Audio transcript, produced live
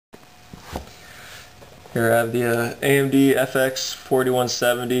Here I have the AMD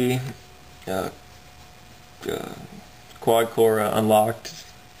FX-4170 quad core unlocked.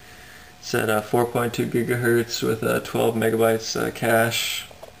 It's at 4.2 gigahertz with 12 megabytes cache.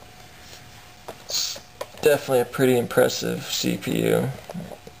 It's definitely a pretty impressive CPU,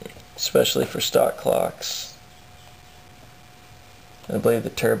 especially for stock clocks. I believe the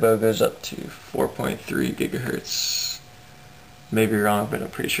turbo goes up to 4.3 gigahertz. Maybe wrong, but I'm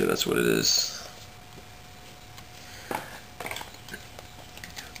pretty sure that's what it is.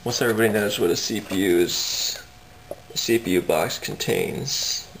 Once everybody knows what a CPU box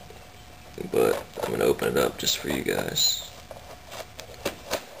contains, but I'm going to open it up just for you guys.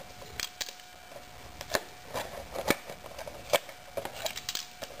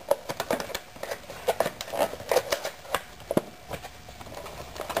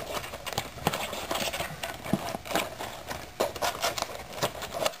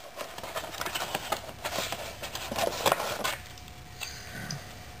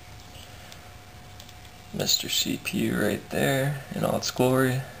 Mr. CPU right there in all its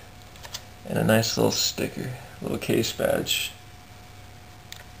glory, and a nice little sticker, little case badge.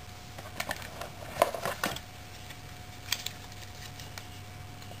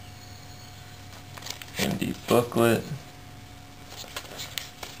 AMD booklet.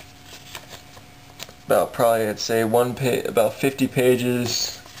 Probably I'd say about 50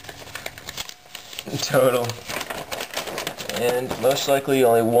 pages in total, and most likely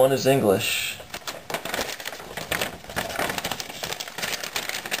only one is English.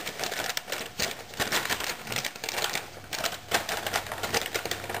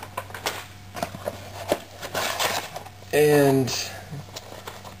 And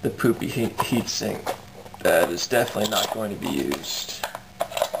the poopy heatsink that is definitely not going to be used.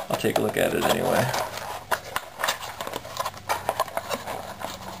 I'll take a look at it anyway.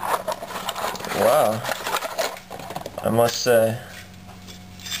 Wow, I must say,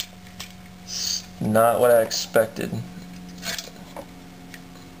 it's not what I expected.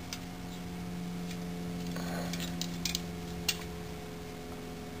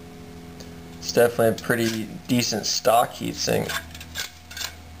 It's definitely a pretty decent stock heatsink.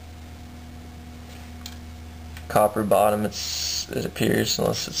 Copper bottom, it appears,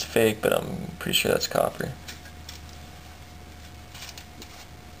 unless it's fake, but I'm pretty sure that's copper.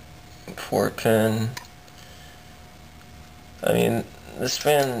 4-pin. I mean, this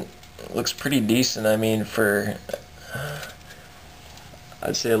fan looks pretty decent. I mean, for,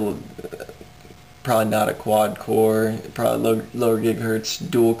 I'd say probably not a quad core, probably lower gigahertz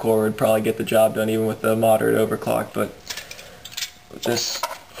dual core would probably get the job done even with the moderate overclock, but with this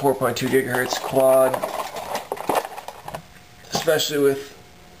 4.2 gigahertz quad, especially with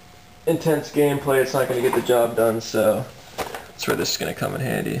intense gameplay, it's not going to get the job done, so that's where this is going to come in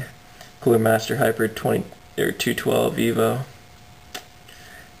handy. Cooler Master Hyper 212 Evo.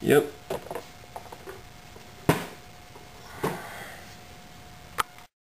 Yep.